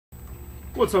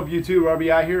What's up YouTube,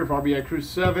 RBI here of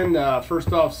CRU7.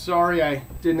 First off, sorry I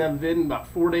didn't have a vid in about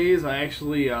 4 days. I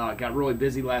actually got really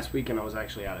busy last weekend. I was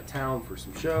actually out of town for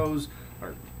some shows,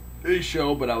 or a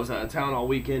show, but I was out of town all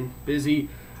weekend, busy.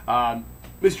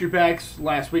 Mystery packs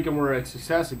last weekend were a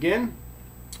success again.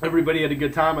 Everybody had a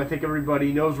good time. I think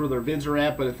everybody knows where their vids are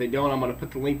at, but if they don't, I'm going to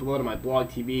put the link below to my blog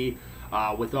TV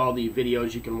with all the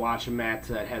videos you can watch them at.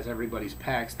 It has everybody's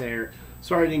packs there.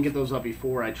 Sorry I didn't get those up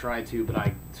before. I tried to, but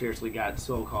I seriously got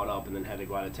so caught up and then had to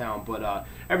go out of town. But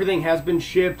everything has been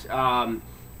shipped.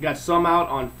 Got some out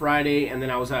on Friday, and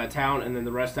then I was out of town, and then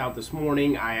the rest out this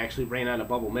morning. I actually ran out of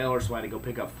bubble mailer, so I had to go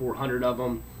pick up 400 of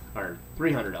them, or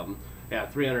 300 of them. Yeah,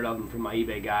 300 of them from my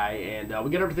eBay guy, and we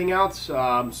got everything out.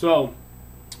 So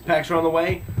packs are on the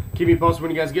way. Keep me posted when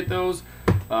you guys get those.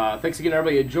 Thanks again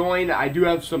everybody that joined. I do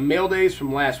have some mail days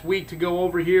from last week to go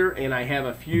over here, and I have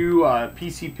a few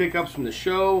PC pickups from the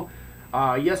show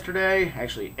yesterday.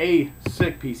 Actually, a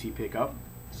sick PC pickup.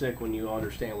 Sick when you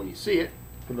understand when you see it,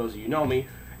 for those of you who know me.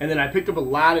 And then I picked up a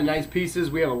lot of nice pieces.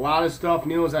 We have a lot of stuff.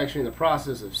 Neil is actually in the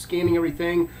process of scanning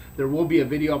everything. There will be a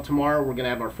video up tomorrow. We're going to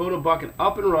have our Photobucket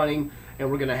up and running,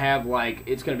 and we're going to have, like,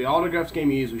 it's going to be autographs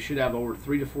game used. We should have over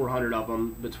 300 to 400 of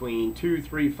them, between 2,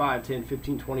 3, 5, 10,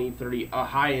 15, 20, 30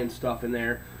 high-end stuff in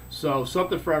there. So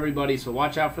something for everybody, so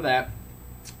watch out for that.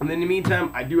 And then in the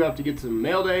meantime, I do have to get some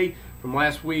mail day from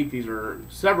last week. These are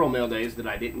several mail days that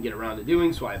I didn't get around to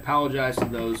doing, so I apologize to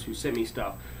those who sent me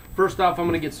stuff. First off, I'm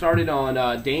going to get started on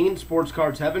Dane,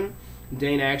 Sportscardsheaven.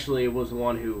 Dane actually was the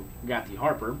one who got the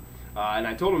HOFer, and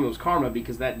I told him it was karma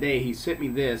because that day he sent me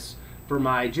this for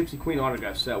my Gypsy Queen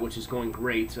autograph set, which is going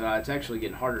great. It's actually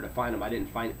getting harder to find them. I didn't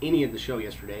find any at the show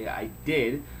yesterday. I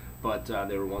did, but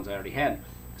they were ones I already had.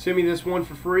 Sent me this one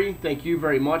for free. Thank you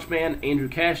very much, man. Andrew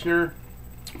Kashner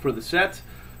for the set.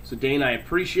 So Dane, I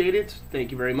appreciate it.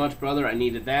 Thank you very much, brother. I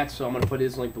needed that, so I'm going to put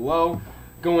his link below.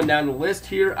 Going down the list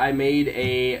here, I made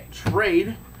a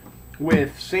trade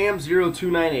with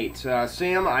Sam0298.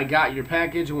 Sam, I got your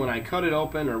package, and when I cut it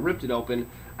open, or ripped it open,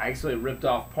 I actually ripped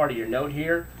off part of your note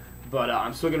here, but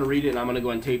I'm still going to read it, and I'm going to go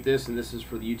and tape this, and this is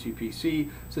for the YouTube PC.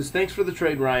 It says, thanks for the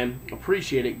trade, Ryan.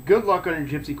 Appreciate it. Good luck on your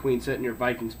Gypsy Queen set and your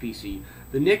Vikings PC.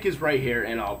 The nick is right here,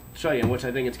 and I'll show you, which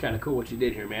I think it's kind of cool what you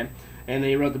did here, man. And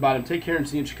then you wrote at the bottom, take care and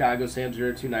see you in Chicago,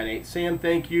 Sam0298. Sam,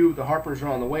 thank you. The HOFers are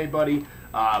on the way, buddy.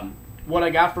 What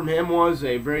I got from him was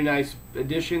a very nice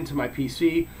addition to my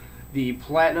PC, the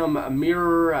Platinum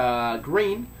Mirror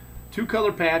Green,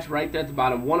 2-color patch right there at the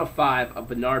bottom, 1 of 5, a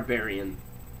Bernard Berrien.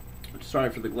 Sorry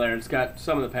for the glare, it's got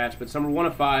some of the patch, but it's number 1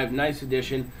 of 5, nice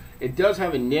addition. It does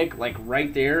have a nick like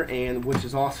right there, and which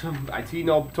is awesome. IT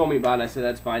told me about it, I said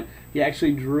that's fine. He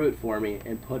actually drew it for me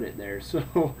and put it there,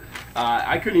 so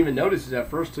I couldn't even notice it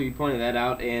at first till you pointed that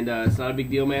out, and it's not a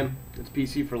big deal, man. It's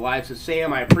PC for life. So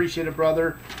Sam, I appreciate it,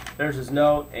 brother. There's his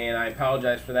note, and I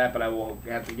apologize for that, but I will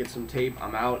have to get some tape.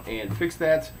 I'm out and fix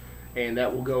that, and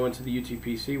that will go into the YouTube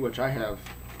PC, which I have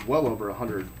well over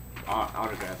 100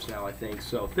 autographs now, I think.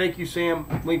 So thank you, Sam.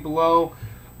 Link below.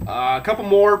 A couple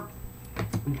more.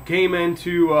 Came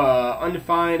into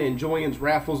Undefined and Julian's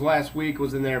raffles last week.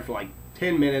 Was in there for like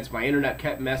 10 minutes. My internet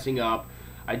kept messing up.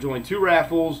 I joined 2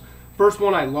 raffles. First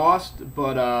one I lost,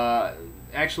 but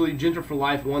actually Ginger for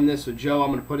Life won this. So Joe, I'm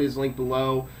going to put his link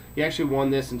below. He actually won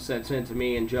this and sent it to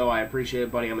me. And Joe, I appreciate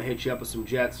it, buddy. I'm going to hit you up with some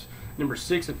Jets. Number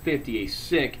 6 of 50, a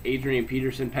sick Adrian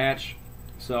Peterson patch.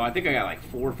 So I think I got like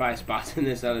 4 or 5 spots in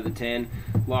this out of the 10.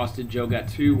 Lost it. Joe got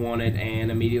 2, won it, and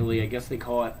immediately, I guess they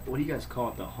call it, what do you guys call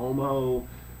it, the homo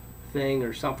thing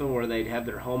or something, where they'd have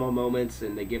their homo moments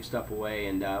and they give stuff away,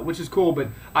 and which is cool. But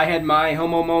I had my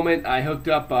homo moment. I hooked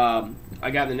up,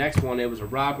 I got the next one. It was a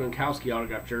Rob Gronkowski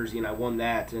autograph jersey, and I won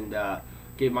that, and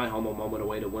gave my homo moment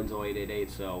away to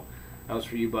Wenzel888. So that was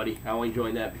for you, buddy. I only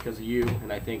joined that because of you,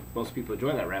 and I think most people who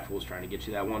joined that raffle was trying to get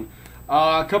you that one.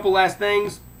 A couple last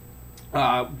things.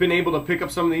 Been able to pick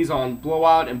up some of these on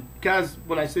Blowout, and guys,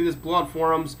 when I say this, Blowout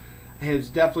Forums has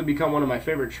definitely become one of my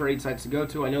favorite trade sites to go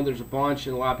to. I know there's a bunch,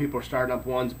 and a lot of people are starting up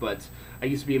ones, but I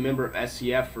used to be a member of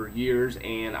SCF for years,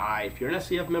 and if you're an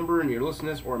SCF member and you're listening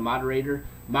to this, or a moderator,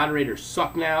 moderators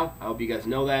suck now. I hope you guys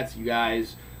know that. You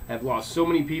guys have lost so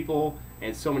many people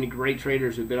and so many great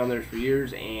traders who've been on there for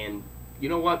years, and you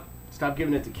know what? Stop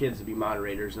giving it to kids to be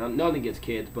moderators. Nothing against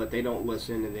kids, but they don't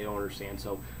listen and they don't understand.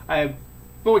 So I have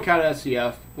boycotted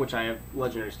SCF, which I have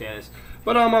legendary status.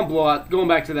 But I'm on Blowout. Going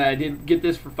back to that, I did get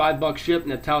this for $5 shipped,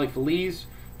 Natalie Feliz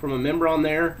from a member on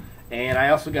there. And I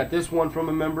also got this one from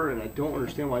a member, and I don't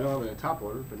understand why I don't have it in a top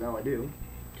order, but now I do.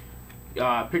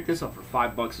 Picked this up for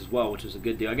 $5 as well, which is a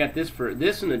good deal. I got this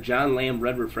and a John Lamb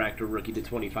Red Refractor rookie to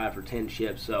 25 for 10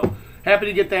 chips. So happy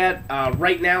to get that.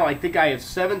 Right now, I think I have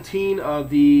 17 of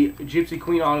the Gypsy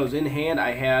Queen autos in hand.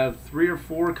 I have 3 or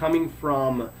 4 coming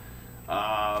from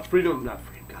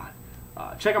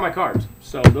check out my cards.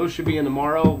 So those should be in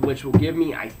tomorrow, which will give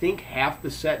me, I think, half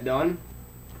the set done.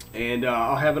 And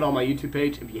I'll have it on my YouTube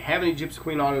page. If you have any Gypsy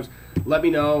Queen autos, let me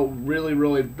know. Really,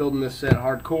 really building this set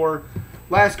hardcore.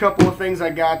 Last couple of things I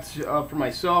got for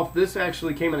myself. This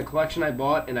actually came in a collection I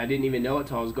bought, and I didn't even know it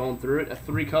until I was going through it. A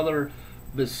 3-color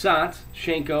Visant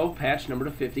Shenko patch, number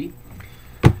to 50.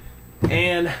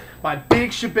 And my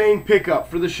big shebang pickup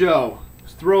for the show. I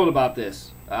was thrilled about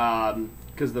this.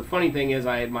 Because the funny thing is,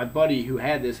 my buddy who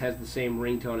had this has the same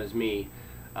ringtone as me.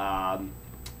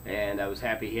 And I was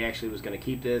happy he actually was going to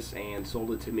keep this and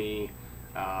sold it to me.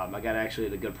 I got actually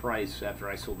at a good price after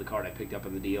I sold the card I picked up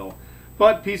in the deal.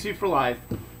 But PC for life,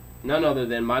 none other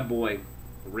than my boy,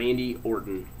 Randy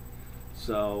Orton.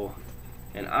 So,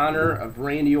 in honor of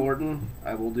Randy Orton,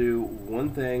 I will do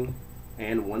one thing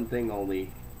and one thing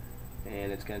only.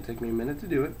 And it's going to take me a minute to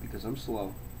do it because I'm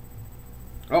slow.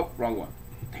 Oh, wrong one.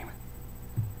 Damn it.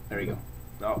 There you go.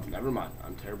 Oh, never mind.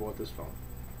 I'm terrible at this phone.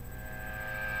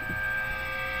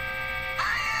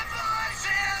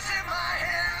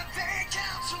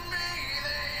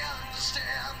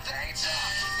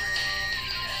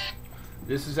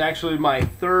 This is actually my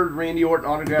 3rd Randy Orton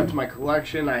autograph to my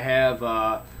collection. I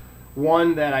have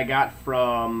one that I got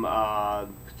from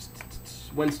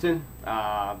Winston.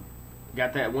 Got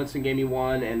that. Winston gave me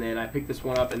one, and then I picked this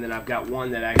one up, and then I've got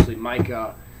one that actually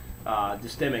Micah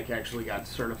Distemic actually got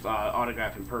certified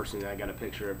autograph in person. And I got a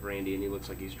picture of Randy, and he looks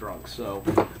like he's drunk. So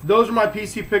those are my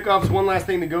PC pickups. One last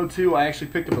thing to go to. I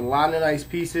actually picked up a lot of nice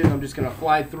pieces. I'm just going to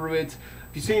fly through it.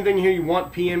 If you see anything here you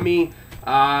want, PM me.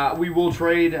 We will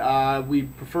trade. We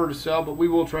prefer to sell, but we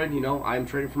will trade. You know, I'm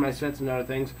trading for my sets and other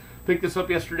things. Picked this up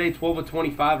yesterday, 12 of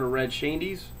 25 of red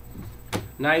Shandies.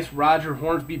 Nice Roger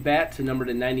Hornsby bat to number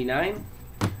to 99.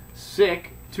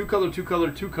 Sick.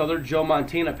 2-color Joe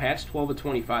Montana patch, 12 of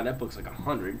 25. That looks like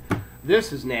 100.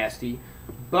 This is nasty.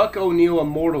 Buck O'Neil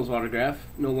Immortals autograph,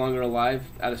 no longer alive,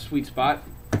 out of Sweet Spot.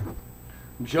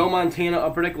 Joe Montana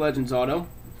Upper Deck Legends auto.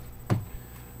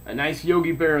 A nice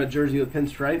Yogi Berra jersey with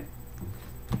pinstripe.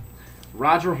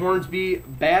 Roger Hornsby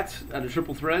bats out of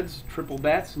Triple Threads, triple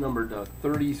bats, numbered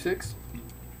 36.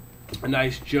 A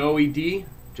nice Joey D,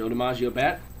 Joe DiMaggio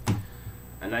bat.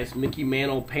 A nice Mickey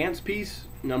Mantle pants piece,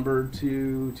 numbered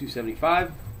to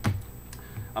 275.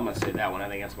 I'm going to say that one. I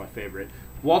think that's my favorite.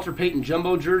 Walter Payton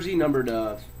jumbo jersey, numbered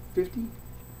 50?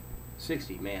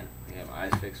 60, man. I got my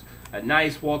eyes fixed. A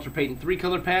nice Walter Payton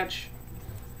 3-color patch.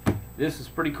 This is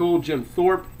pretty cool. Jim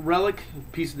Thorpe relic,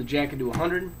 piece of the jacket to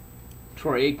 100.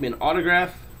 Troy Aikman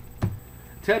autograph.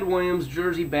 Ted Williams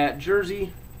jersey, bat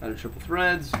jersey, out of Triple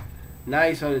Threads.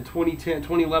 Nice, out of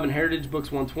 2011 Heritage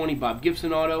Books 120, Bob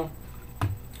Gibson auto.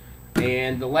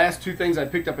 And the last 2 things I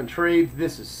picked up in trades,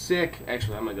 this is sick.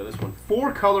 Actually, I'm going to go this one.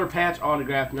 4-color patch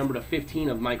autograph, number to 15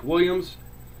 of Mike Williams.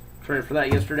 Traded for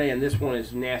that yesterday, and this one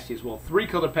is nasty as well.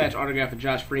 3-color patch autograph of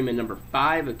Josh Freeman, number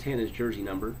 5 of 10 is jersey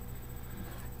number.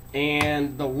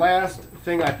 And the last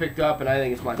thing I picked up, and I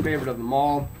think it's my favorite of them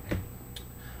all,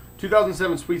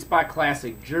 2007 Sweet Spot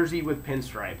Classic jersey with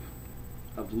pinstripe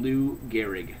of Lou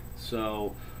Gehrig.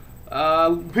 So,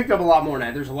 picked up a lot more than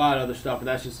that. There's a lot of other stuff, but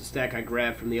that's just a stack I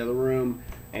grabbed from the other room.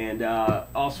 And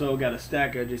also got a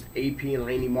stack of just AP and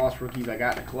Randy Moss rookies I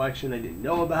got in a collection I didn't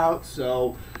know about.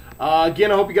 So,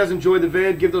 again, I hope you guys enjoyed the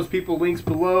vid. Give those people links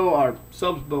below, or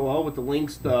subs below with the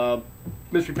links. The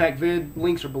Mystery Pack vid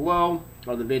links are below,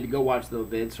 or the vid to go watch the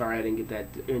vid. Sorry I didn't get that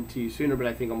into you sooner, but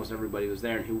I think almost everybody was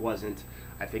there, and who wasn't,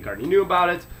 I think already knew about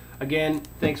it. Again,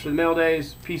 thanks for the mail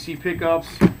days, PC pickups.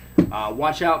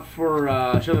 Watch out for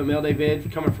show the mail day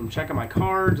vid coming from checking my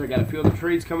cards. I got a few other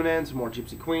trades coming in, some more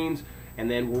Gypsy Queens,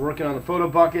 and then we're working on the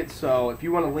Photobucket. So if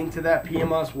you want a link to that,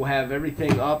 PM us. We'll have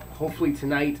everything up hopefully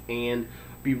tonight and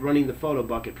be running the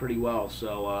Photobucket pretty well.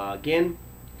 So again,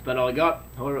 that's about all I got.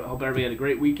 Hope everybody had a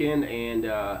great weekend. And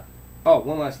oh,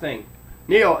 one last thing.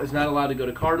 Neil is not allowed to go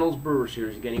to Cardinals Brewers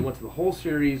series again. He went to the whole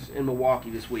series in Milwaukee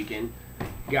this weekend.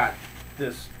 Got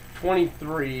this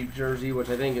 23 jersey, which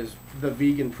I think is the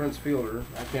vegan Prince Fielder.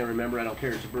 I can't remember. I don't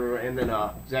care. It's a Brewer. And then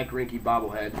Zach Greinke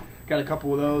bobblehead. Got a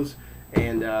couple of those.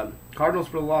 And Cardinals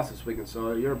for the loss this weekend.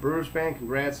 So you're a Brewers fan.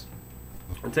 Congrats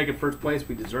on taking first place.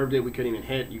 We deserved it. We couldn't even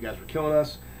hit. You guys were killing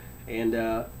us. And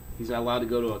he's not allowed to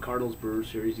go to a Cardinals Brewers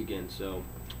series again. So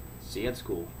see you at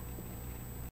school.